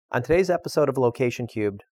On today's episode of Location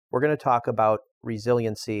Cubed, we're going to talk about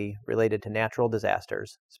resiliency related to natural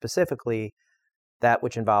disasters, specifically that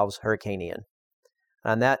which involves Hurricane Ian.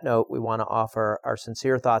 On that note, we want to offer our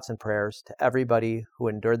sincere thoughts and prayers to everybody who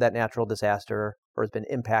endured that natural disaster or has been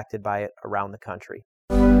impacted by it around the country.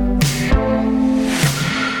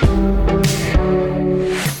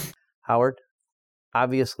 Howard,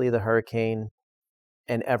 obviously the hurricane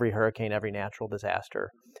and every natural disaster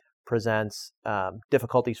presents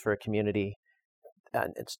difficulties for a community,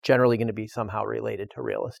 and it's generally going to be somehow related to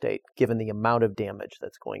real estate, given the amount of damage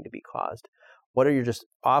that's going to be caused. What are your, just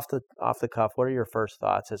off the cuff, what are your first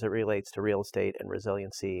thoughts as it relates to real estate and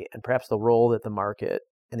resiliency, and perhaps the role that the market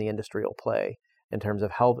and the industry will play in terms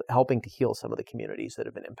of helping to heal some of the communities that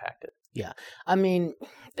have been impacted? Yeah, I mean,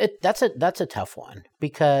 that's a tough one,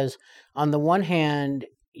 because on the one hand,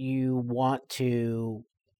 you want to,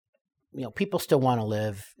 people still want to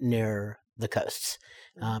live near the coasts.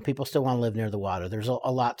 People still want to live near the water. There's a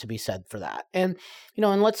lot to be said for that. And,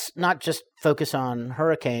 and let's not just focus on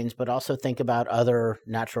hurricanes, but also think about other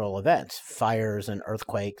natural events, fires and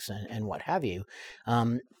earthquakes and what have you.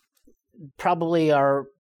 Probably our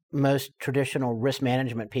most traditional risk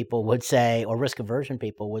management people would say, or risk aversion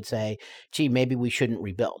people would say, gee, maybe we shouldn't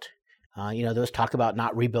rebuild. There's talk about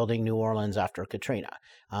not rebuilding New Orleans after Katrina.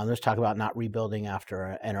 There's talk about not rebuilding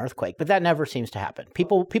after an earthquake, but that never seems to happen.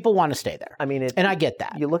 People want to stay there. I mean, and I get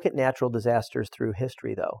that. You look at natural disasters through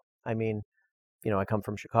history, though. I mean, I come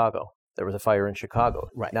from Chicago. There was a fire in Chicago.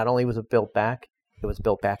 Right. Not only was it built back, it was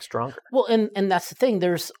built back stronger. Well, and that's the thing.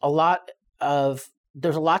 There's a lot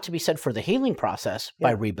to be said for the healing process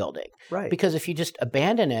by rebuilding. Right. Because if you just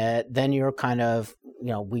abandon it, then you're kind of,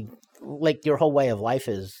 your whole way of life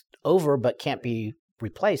is over, but can't be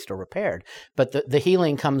replaced or repaired. But the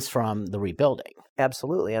healing comes from the rebuilding.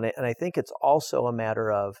 Absolutely. And I think it's also a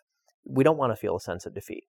matter of, we don't want to feel a sense of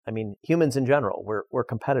defeat. I mean, humans in general, we're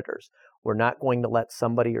competitors. We're not going to let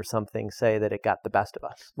somebody or something say that it got the best of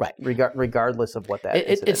us. Right. Regardless of what that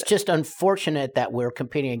is. It's just unfortunate that we're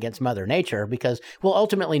competing against Mother Nature, because we'll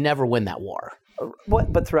ultimately never win that war.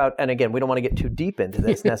 But throughout, and again, we don't want to get too deep into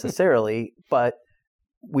this necessarily, but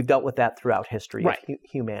we've dealt with that throughout history of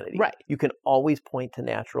humanity. Right. You can always point to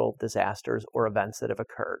natural disasters or events that have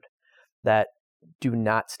occurred that do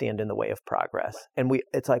not stand in the way of progress. And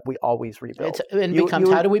it's like we always rebuild.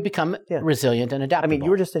 How do we become resilient and adaptable? I mean,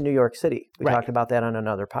 you were just in New York City. We talked about that on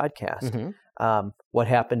another podcast. Mm-hmm. What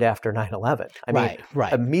happened after 9/11? I mean,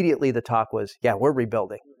 immediately the talk was, we're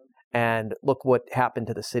rebuilding. And look what happened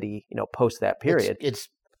to the city, post that period. It's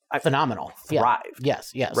phenomenal. Thrived.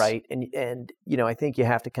 Yes. Right. And I think you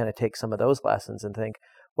have to kind of take some of those lessons and think,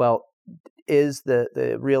 well, is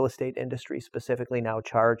the real estate industry specifically now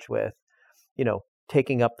charged with,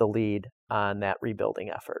 taking up the lead on that rebuilding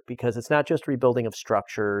effort? Because it's not just rebuilding of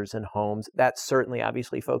structures and homes. That's certainly,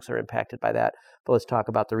 obviously, folks are impacted by that. But let's talk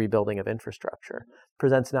about the rebuilding of infrastructure. It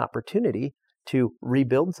presents an opportunity to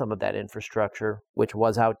rebuild some of that infrastructure, which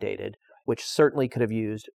was outdated, which certainly could have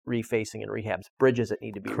used refacing and rehabs, bridges that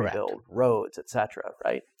need to be rebuilt, roads, et cetera,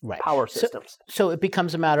 right? Power systems. So it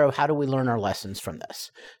becomes a matter of, how do we learn our lessons from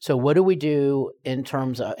this? So what do we do in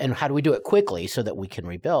terms of, and how do we do it quickly so that we can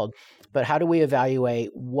rebuild? But how do we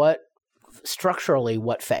evaluate what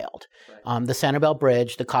failed? The Sanibel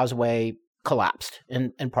Bridge, the causeway collapsed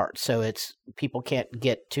in parts. So people can't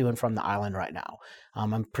get to and from the island right now.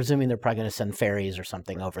 I'm presuming they're probably going to send ferries or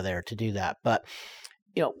something over there to do that. But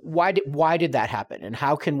why did that happen, and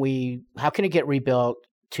how can it get rebuilt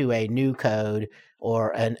to a new code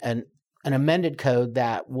or an amended code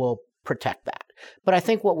that will protect that? But I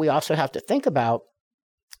think what we also have to think about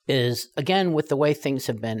is, again, with the way things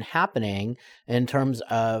have been happening in terms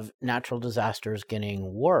of natural disasters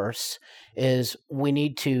getting worse, is we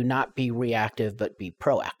need to not be reactive but be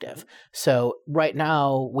proactive. So right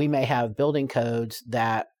now we may have building codes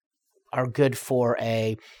that are good for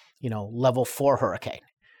a level 4 hurricane.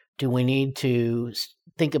 Do we need to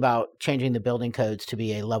think about changing the building codes to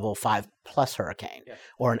be a level 5 plus hurricane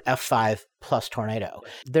or an F5 plus tornado?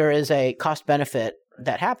 There is a cost benefit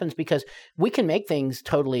that happens, because we can make things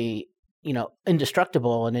totally,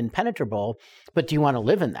 indestructible and impenetrable, but do you want to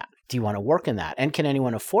live in that? Do you want to work in that? And can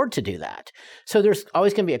anyone afford to do that? So there's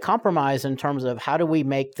always going to be a compromise in terms of, how do we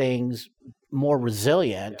make things more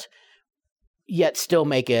resilient, yet still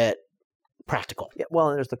make it practical? Yeah, well,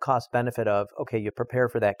 and there's the cost benefit of, okay, you prepare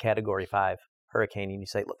for that Category 5 hurricane and you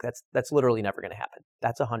say, look, that's literally never going to happen.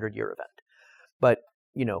 That's a 100-year event. But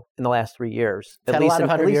in the last 3 years. Had a lot of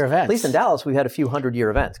 100-year events. At least in Dallas, we've had a few 100-year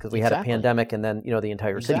events because we had a Exactly. pandemic, and then the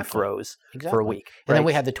entire city froze for a week. And then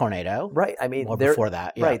we had the tornado. Right. I mean, before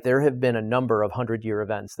that. Yeah. Right. There have been a number of 100-year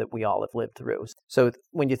events that we all have lived through. So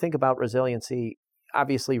when you think about resiliency,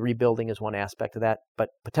 obviously rebuilding is one aspect of that, but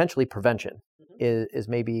potentially prevention is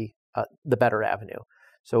maybe the better avenue.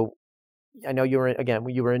 So I know you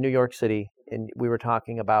were in New York City, and we were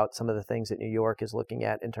talking about some of the things that New York is looking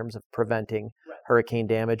at in terms of preventing hurricane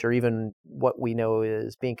damage, or even what we know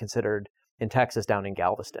is being considered in Texas down in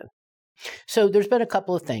Galveston. So there's been a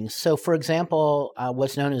couple of things. So, for example,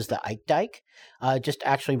 what's known as the Ike Dike just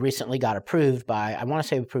actually recently got approved by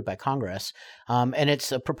Congress, and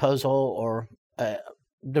it's a proposal, or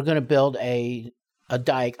they're going to build a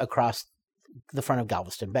dike across the front of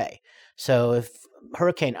Galveston Bay. So if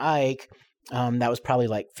Hurricane Ike, that was probably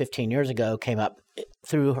like 15 years ago, came up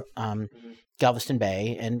through Galveston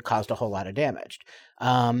Bay and caused a whole lot of damage.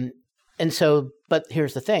 But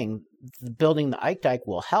here's the thing, building the Ike Dike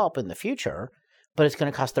will help in the future, but it's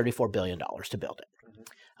going to cost $34 billion to build it.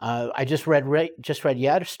 I just read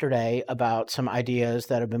yesterday about some ideas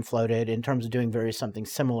that have been floated in terms of doing something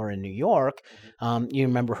similar in New York. You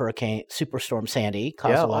remember Superstorm Sandy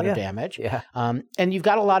caused a lot of damage. Yeah. And you've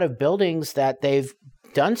got a lot of buildings that they've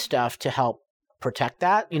done stuff to help protect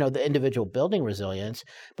that, the individual building resilience,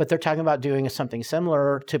 but they're talking about doing something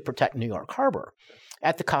similar to protect New York Harbor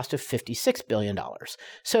at the cost of $56 billion.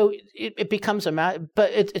 So it becomes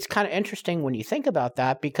but it's kind of interesting when you think about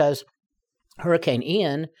that, because Hurricane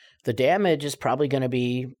Ian, the damage is probably going to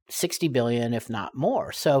be $60 billion, if not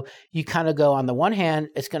more. So you kind of go, on the one hand,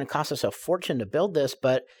 it's going to cost us a fortune to build this,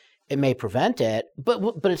 but it may prevent it,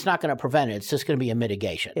 but it's not going to prevent it. It's just going to be a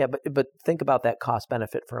mitigation. Yeah, but think about that cost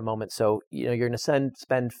benefit for a moment. So, you're going to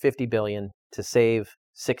spend $50 billion to save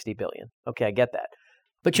 $60 billion. Okay, I get that.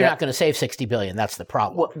 But you're not going to save $60 billion. That's the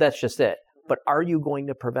problem. Well, that's just it. But are you going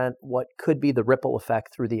to prevent what could be the ripple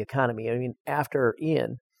effect through the economy? I mean, after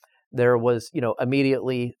Ian, there was,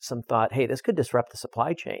 immediately some thought, hey, this could disrupt the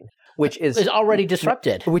supply chain, which is already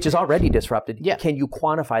disrupted. Yeah. Can you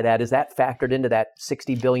quantify that? Is that factored into that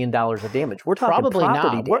 $60 billion of damage? We're talking probably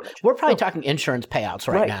property not. damage. We're probably talking insurance payouts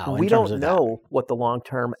right now. We don't know what the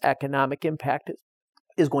long-term economic impact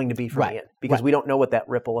is going to be from Ian, because we don't know what that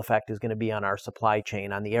ripple effect is going to be on our supply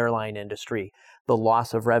chain, on the airline industry, the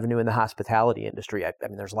loss of revenue in the hospitality industry. I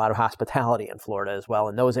mean, there's a lot of hospitality in Florida as well,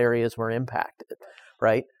 and those areas were impacted,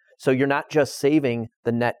 right? So you're not just saving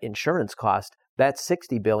the net insurance cost. That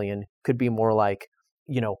 $60 billion could be more like,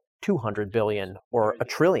 $200 billion or $1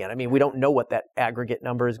 trillion. I mean, we don't know what that aggregate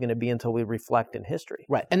number is going to be until we reflect in history.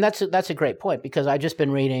 Right. And that's a great point, because I just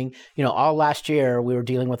been reading, all last year we were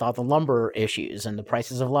dealing with all the lumber issues and the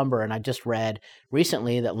prices of lumber. And I just read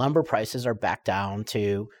recently that lumber prices are back down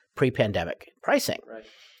to pre-pandemic pricing. Right.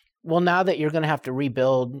 Well, now that you're going to have to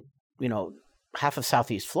rebuild, half of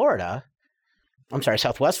Southwest Florida,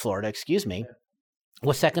 excuse me.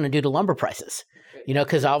 What's that going to do to lumber prices?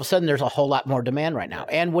 Because all of a sudden there's a whole lot more demand right now.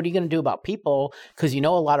 And what are you going to do about people? Because a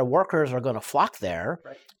lot of workers are going to flock there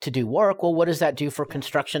to do work. Well, what does that do for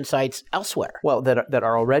construction sites elsewhere? Well, that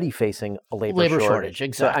are already facing a labor shortage.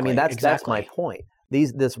 Exactly. So, I mean, that's my point.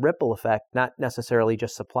 This ripple effect, not necessarily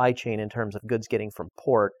just supply chain in terms of goods getting from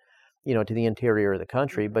port, to the interior of the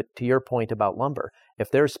country, but to your point about lumber, if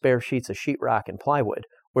there's spare sheets of sheetrock and plywood,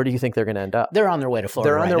 where do you think they're going to end up? They're on their way to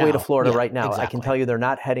Florida right now. Exactly. I can tell you they're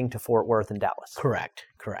not heading to Fort Worth and Dallas. Correct.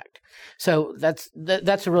 So that's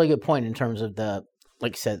a really good point in terms of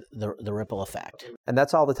like you said, the ripple effect. And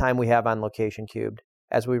that's all the time we have on Location Cubed.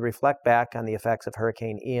 As we reflect back on the effects of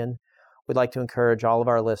Hurricane Ian, we'd like to encourage all of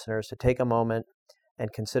our listeners to take a moment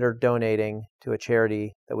and consider donating to a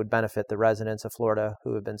charity that would benefit the residents of Florida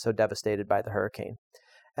who have been so devastated by the hurricane.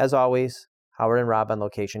 As always, Howard and Rob on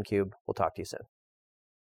Location Cubed. We'll talk to you soon.